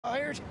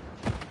Fired?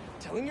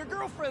 Telling your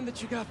girlfriend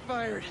that you got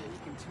fired.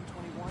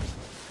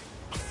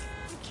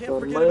 Can't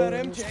forget about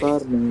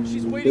MJ.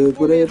 She's waiting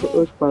for me at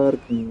home.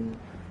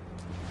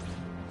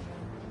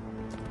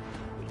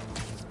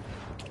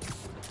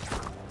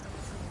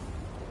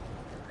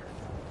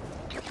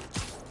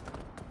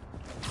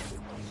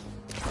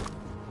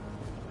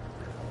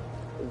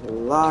 There's a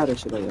lot of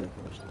shit I gotta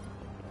finish.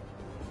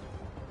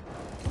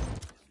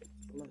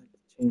 I might have to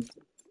change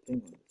the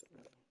thing on it.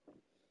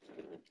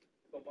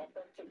 So my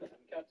friend took the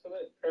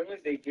encapsulate. Apparently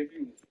they give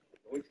you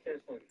noise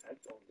canceling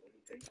headphones when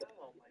you take them.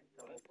 Oh my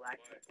god, black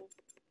people.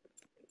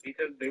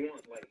 Because they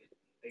want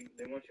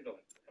they want you to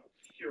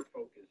pure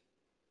focus.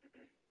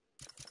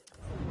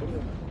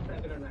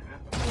 7.5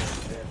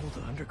 hours. Old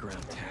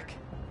underground tech.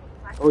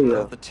 Oh yeah.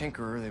 Without the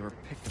Tinkerer, they were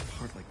picked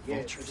apart like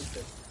vultures.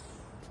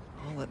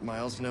 I'll let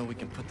Miles know we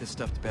can put this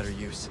stuff to better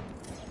use.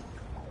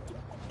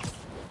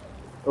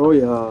 Oh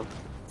yeah.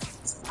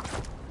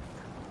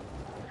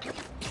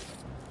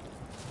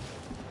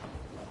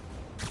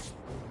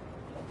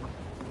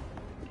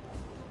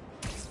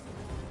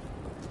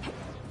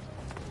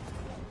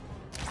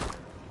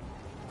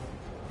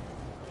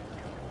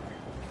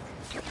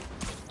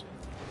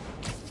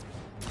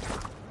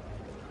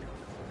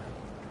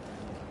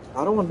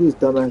 I don't want to do this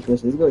dumbass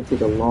mission. It's gonna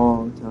take a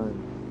long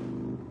time.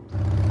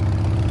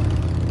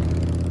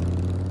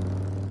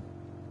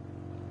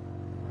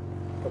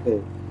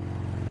 Okay.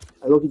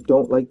 I look,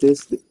 don't like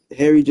this.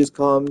 Harry just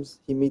comes,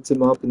 he meets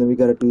him up, and then we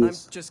gotta do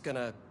this. I'm just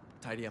gonna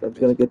tidy up I'm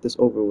gonna get this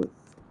over with.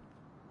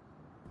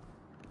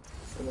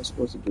 What am I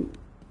supposed to do?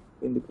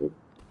 In the crib?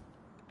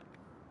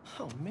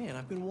 Oh man,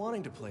 I've been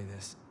wanting to play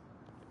this.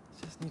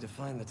 Just need to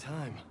find the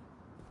time.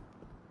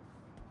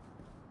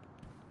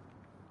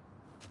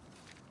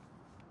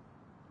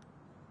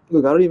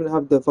 Look, I don't even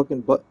have the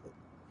fucking button.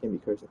 Can't be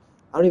cursing.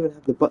 I don't even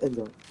have the buttons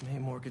on. May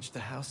mortgage the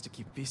house to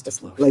keep Beast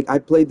afloat. Like, I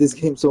played this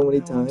game so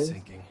many times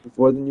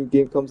before the new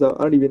game comes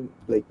out. I don't even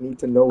need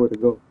to know where to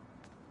go.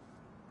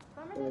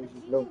 Bummer that the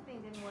teaching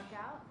thing didn't work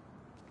out.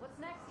 What's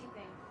next, you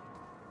think?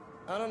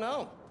 I don't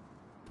know.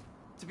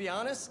 To be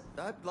honest,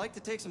 I'd like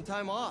to take some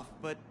time off,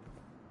 but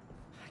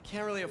I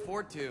can't really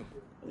afford to.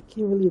 I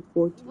can't really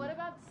afford to. What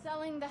about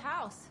selling the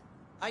house?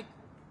 I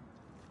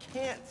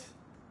can't.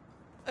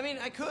 I mean,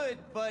 I could,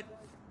 but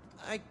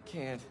I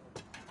can't.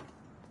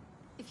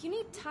 If you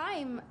need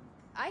time,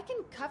 I can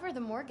cover the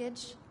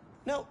mortgage.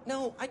 No,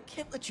 I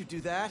can't let you do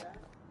that.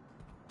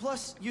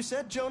 Plus, you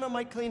said Jonah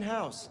might clean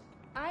house.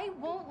 I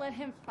won't let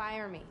him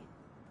fire me.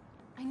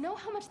 I know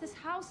how much this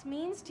house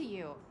means to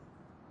you.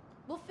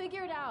 We'll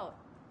figure it out.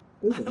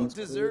 I don't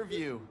deserve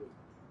you.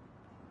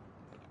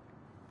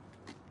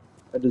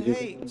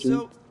 Hey,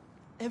 so,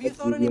 have you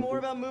thought any more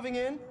about moving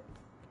in?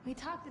 We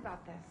talked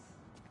about this.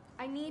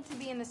 I need to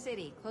be in the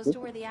city, close to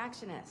where the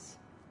action is.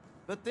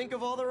 But think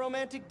of all the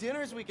romantic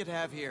dinners we could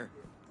have here.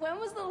 When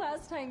was the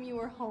last time you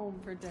were home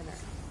for dinner?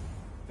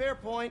 Fair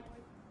point.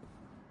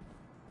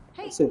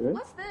 Hey, That's it, right?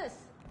 what's this?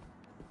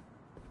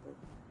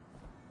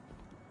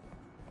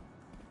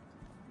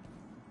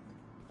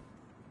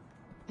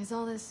 Is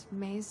all this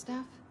Maze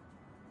stuff?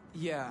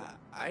 Yeah,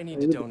 I need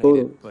to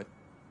donate it, but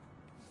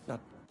not...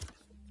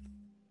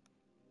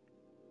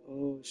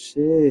 Oh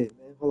shit,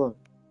 man, hold on.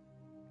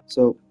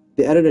 So,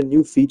 they added a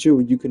new feature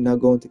where you can now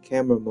go into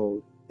camera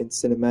mode in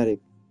cinema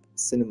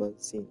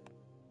scene.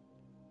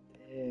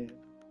 Damn.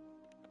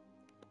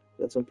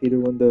 That's when Peter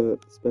won the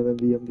spelling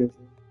bee, I'm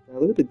guessing. Now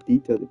look at the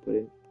detail they put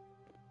in.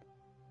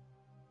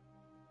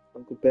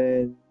 Uncle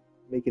Ben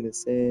making a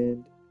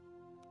sand.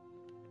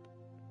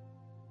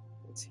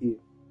 What's here?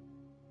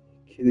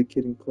 The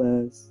kid in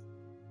class.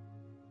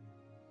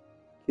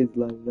 Kids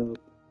lining up.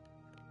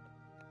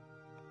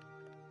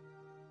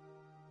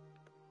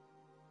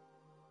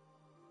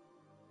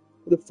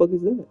 What the fuck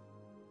is that?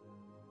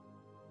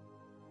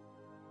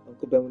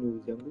 Uncle Ben when he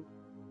was younger?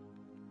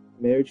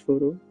 Marriage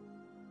photo?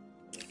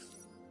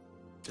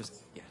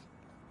 Just yet.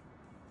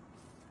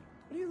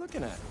 What are you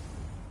looking at?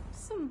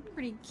 Some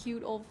pretty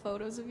cute old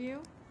photos of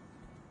you.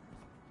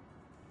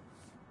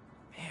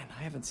 Man,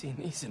 I haven't seen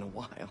these in a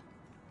while.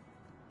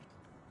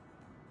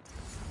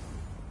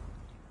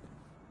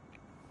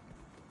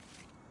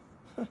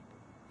 Huh.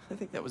 I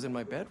think that was in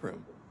my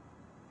bedroom.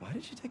 Why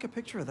did you take a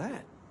picture of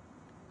that?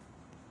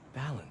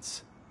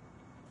 Balance.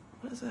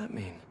 What does that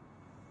mean?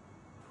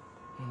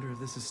 Wonder if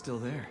this is still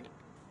there.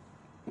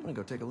 I'm gonna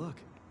go take a look.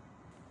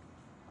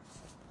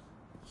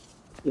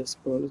 Yes,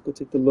 bro, let's go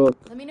take a look.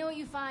 Let me know what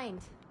you find.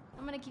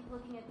 I'm gonna keep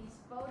looking at these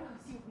photos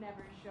you've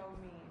never shown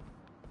me.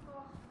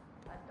 Oh,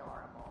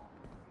 adorable.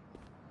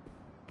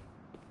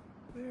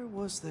 Where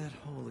was that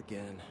hole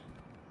again?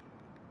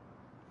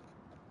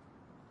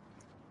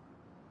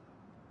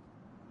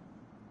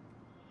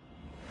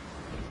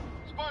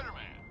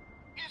 Spider-Man,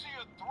 is he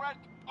a threat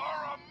or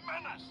a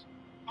menace?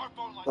 Our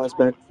phone lines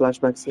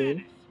Flashback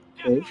scene.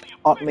 Okay.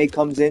 Aunt May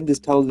comes in,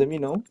 just tells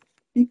him,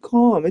 be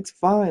calm, it's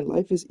fine,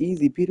 life is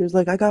easy. Peter's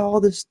like, I got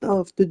all this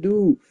stuff to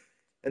do.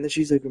 And then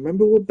she's like,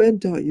 remember what Ben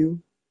taught you?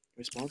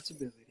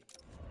 Responsibility.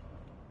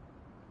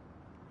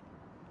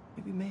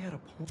 Maybe May had a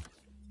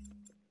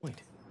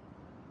point.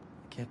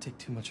 can't take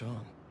too much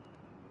on.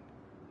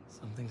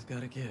 Something's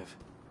gotta give.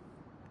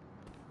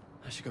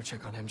 I should go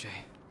check on MJ.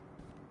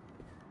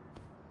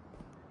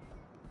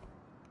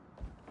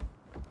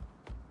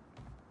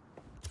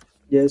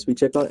 Yes, we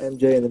check out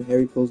MJ and then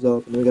Harry pulls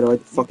up and then we gotta ride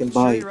the fucking You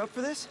sure bike. you're up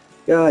for this?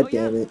 God Oh,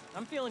 yeah. damn it.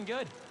 I'm feeling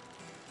good.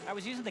 I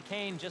was using the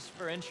cane just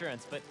for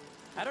insurance, but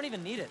I don't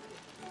even need it.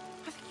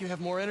 I think you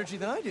have more energy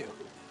than I do.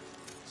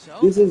 So,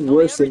 This is tell me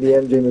worse than the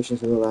everything. MJ missions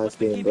from the last What's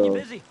been game, keeping you bro.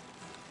 busy?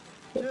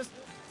 Just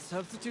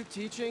substitute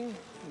teaching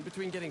in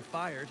between getting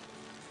fired.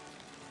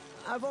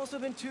 I've also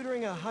been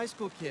tutoring a high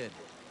school kid.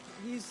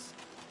 He's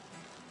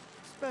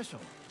special.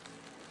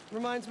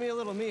 Reminds me a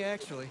little of me,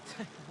 actually.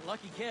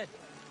 Lucky kid.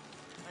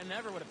 I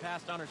never would have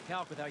passed honors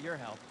calc without your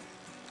help.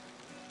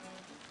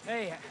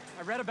 Hey,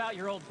 I read about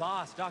your old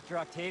boss, Dr.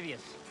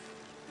 Octavius.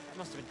 That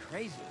must have been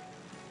crazy.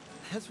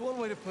 That's one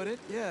way to put it,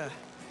 yeah.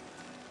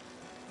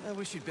 I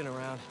wish you'd been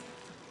around.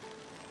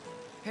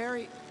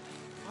 Harry,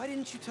 why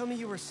didn't you tell me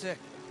you were sick?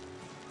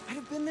 I'd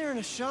have been there in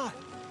a shot.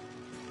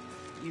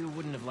 You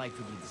wouldn't have liked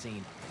what you'd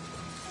seen.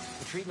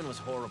 The treatment was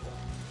horrible.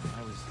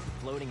 I was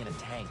floating in a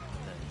tank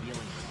with a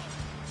healing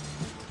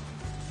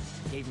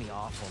potion. It gave me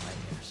awful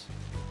nightmares.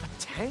 A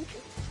tank?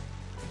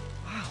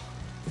 Wow.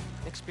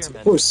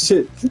 Experiment. Oh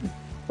shit.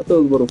 I thought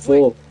it was about to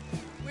fall.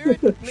 We're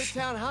at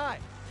Midtown High.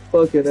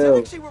 Fucking Is that hell.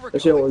 actually where we're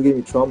That shit going? almost gave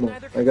me trauma.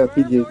 Neither I got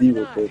confirm nor PTSD real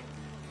deny. quick.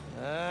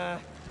 Uh,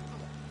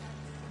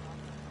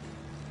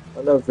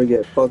 I'll never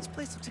forget. Fuck, this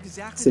place looks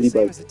exactly City the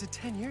same bike. as it did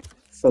 10 years.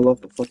 fell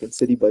off a fucking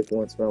city bike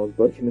once when I was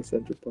biking in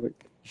Central Park.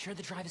 You sure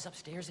the drive is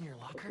upstairs in your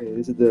locker? Okay,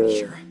 this is Are you the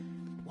sure?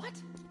 What?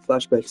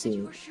 flashback You said you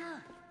scene. were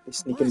sure. They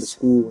sneak into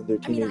school in their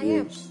teenage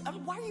years.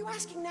 Why are you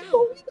asking now?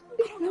 Oh, we I gotta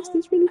don't get past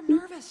know. this really I'm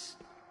quick. nervous.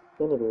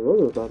 Don't ever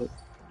worry about it.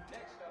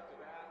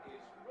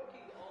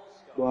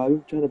 Well, I've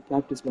been trying to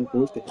practice my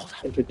voice to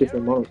enter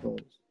different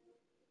monotones.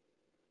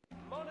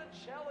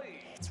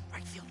 It's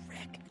right field,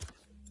 Rick.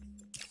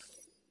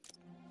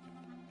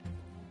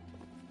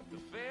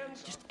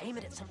 Just aim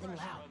it at something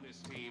loud.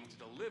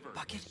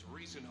 Bucket?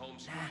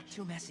 Nah,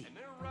 too messy. And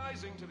they're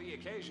rising to the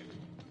occasion.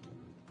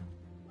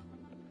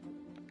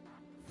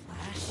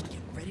 Flash, get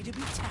ready to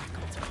be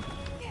tackled.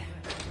 Yeah.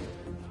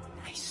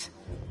 Nice.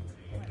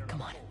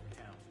 Come on.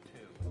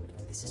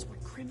 This is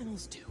what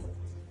criminals do.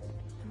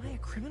 Am I a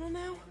criminal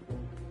now?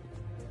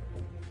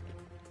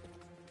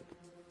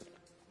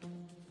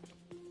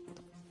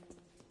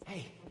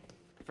 Hey,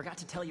 forgot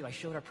to tell you I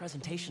showed our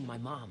presentation to my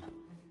mom.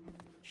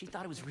 She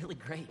thought it was really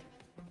great.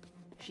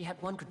 She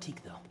had one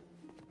critique, though.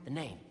 The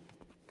name.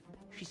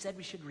 She said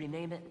we should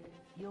rename it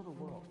Heal the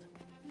World.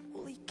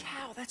 Holy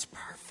cow, that's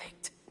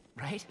perfect.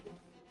 Right?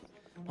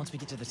 Once we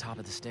get to the top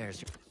of the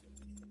stairs,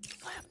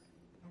 Flap.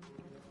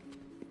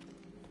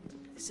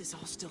 This is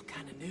all still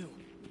kind of new.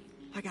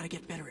 I gotta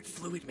get better at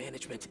fluid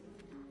management.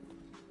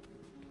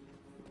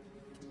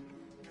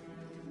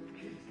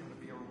 He's gonna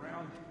be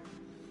around.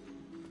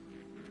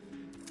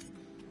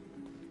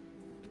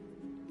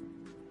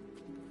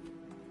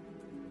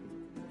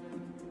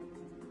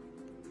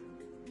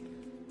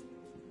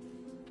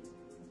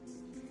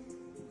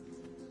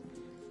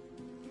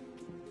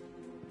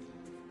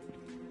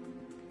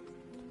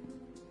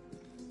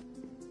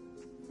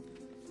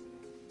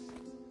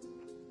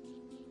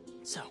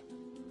 So,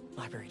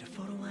 library to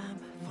photo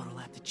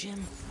lab to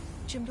gym,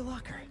 gym to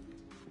locker.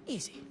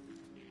 Easy.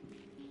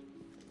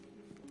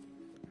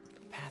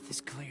 Path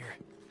is clear.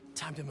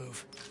 Time to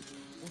move.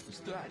 What was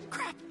that?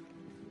 Crap!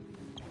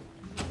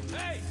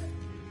 Hey!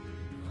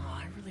 Oh,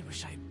 I really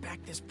wish I had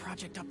backed this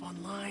project up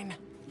online.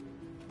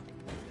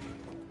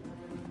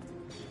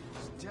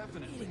 It's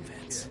definitely Eating a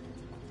vents. kid.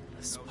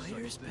 A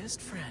spider's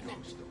best friend.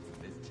 Ghost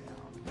of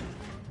Midtown.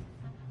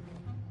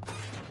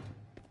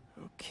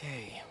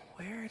 Okay,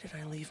 where did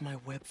I leave my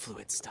web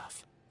fluid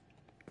stuff?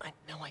 I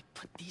know I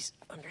put these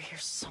under here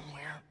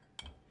somewhere.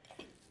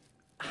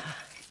 Ah,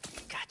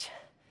 gotcha.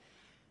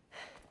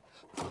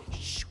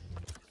 Shoo.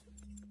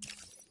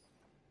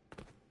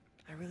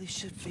 I really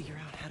should figure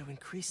out how to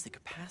increase the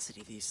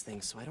capacity of these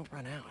things so I don't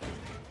run out.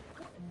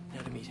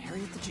 Now to meet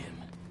Harry at the gym.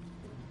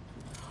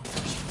 Oh,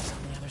 she's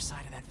on the other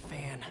side of that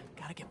fan.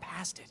 Gotta get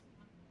past it.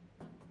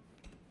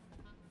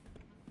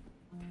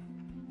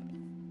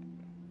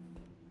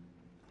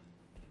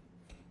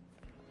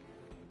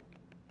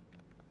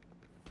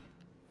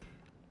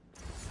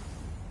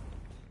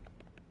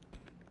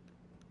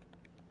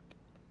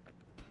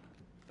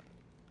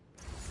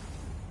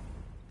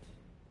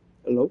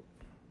 Hello?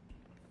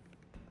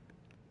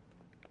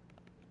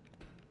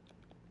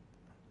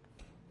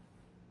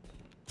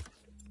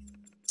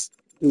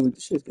 Dude,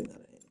 this shit's getting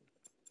out of hand.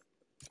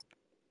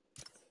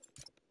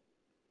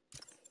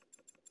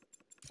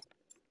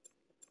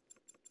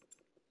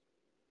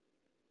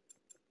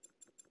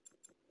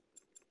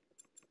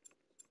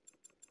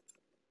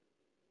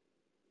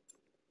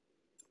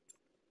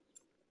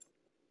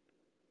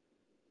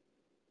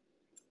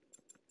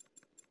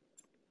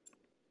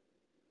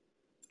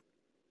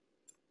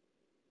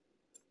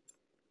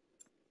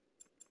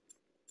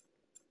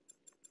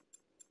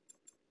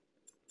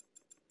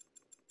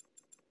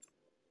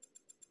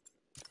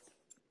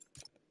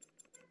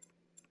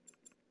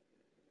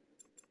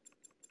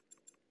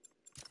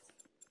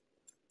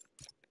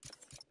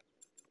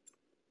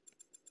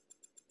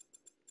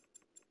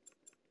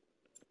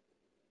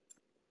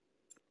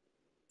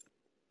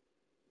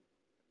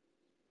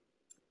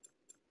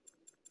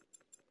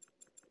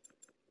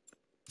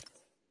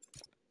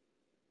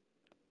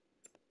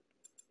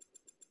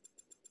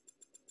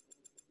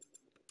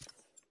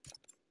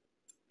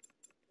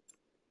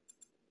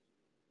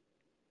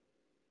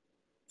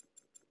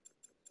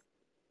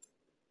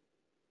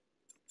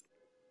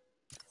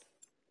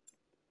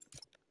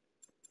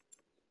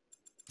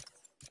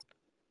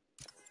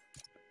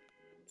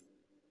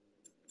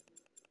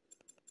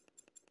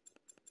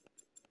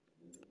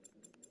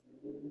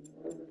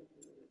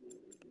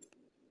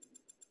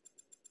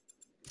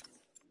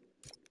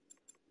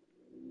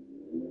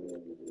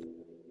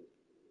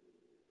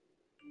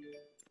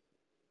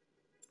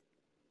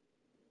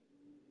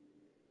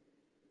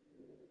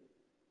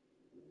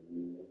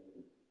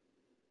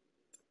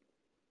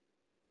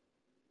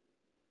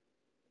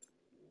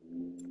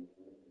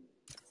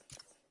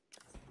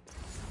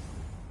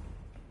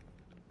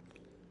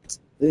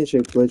 This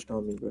shit glitched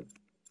on me, bro.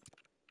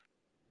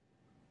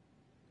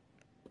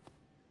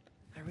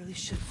 I really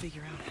should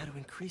figure out how to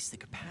increase the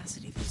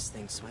capacity of these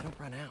things so I don't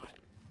run out.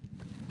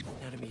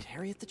 Now to meet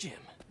Harry at the gym.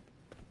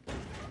 Oh,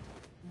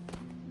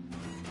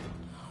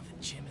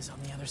 the gym is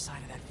on the other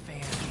side of that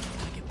fan.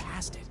 Gotta get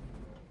past it.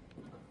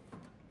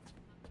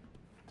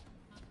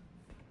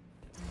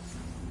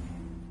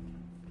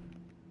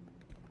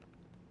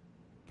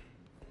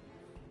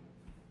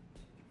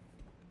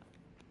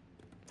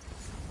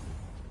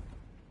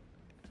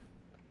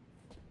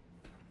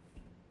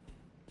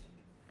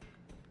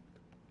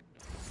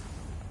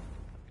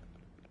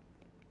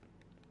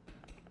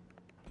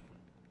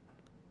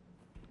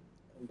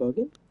 I'm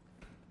bugging?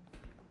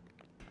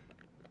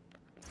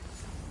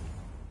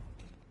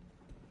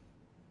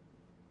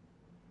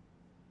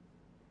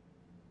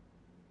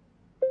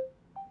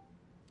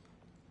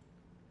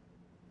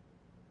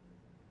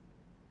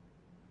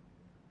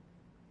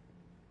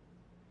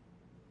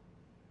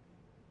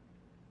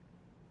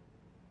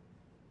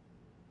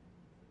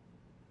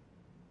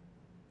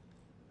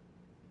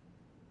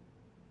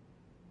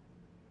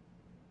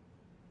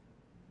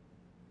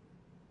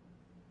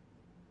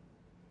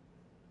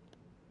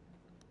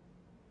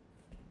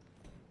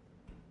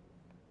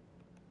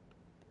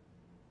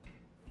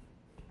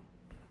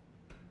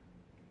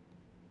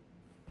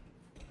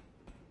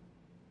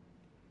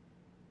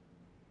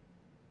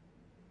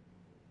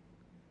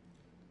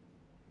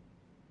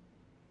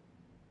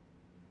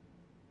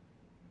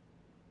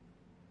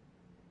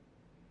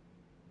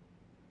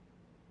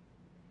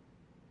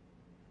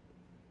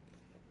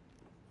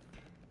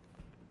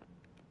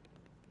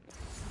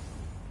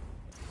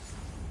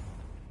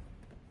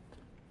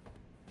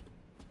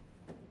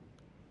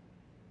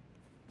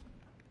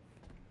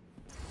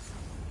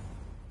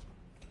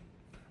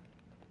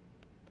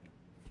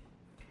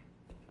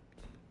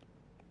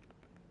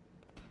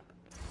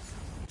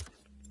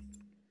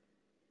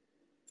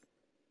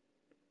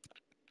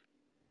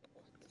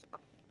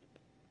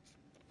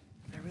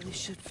 I really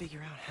should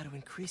figure out how to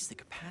increase the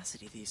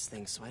capacity of these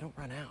things so I don't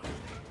run out.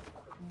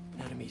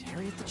 Now to meet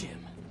Harry at the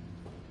gym.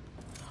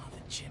 Oh,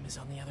 the gym is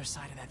on the other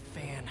side of that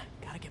fan.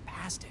 Gotta get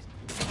past it.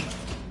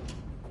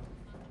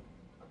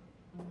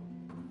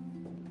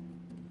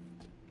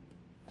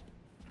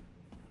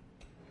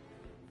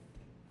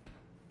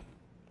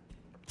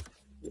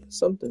 Yeah,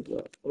 something's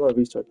up. I'm gonna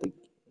restart the.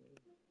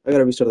 I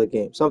gotta restart the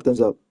game.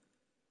 Something's up.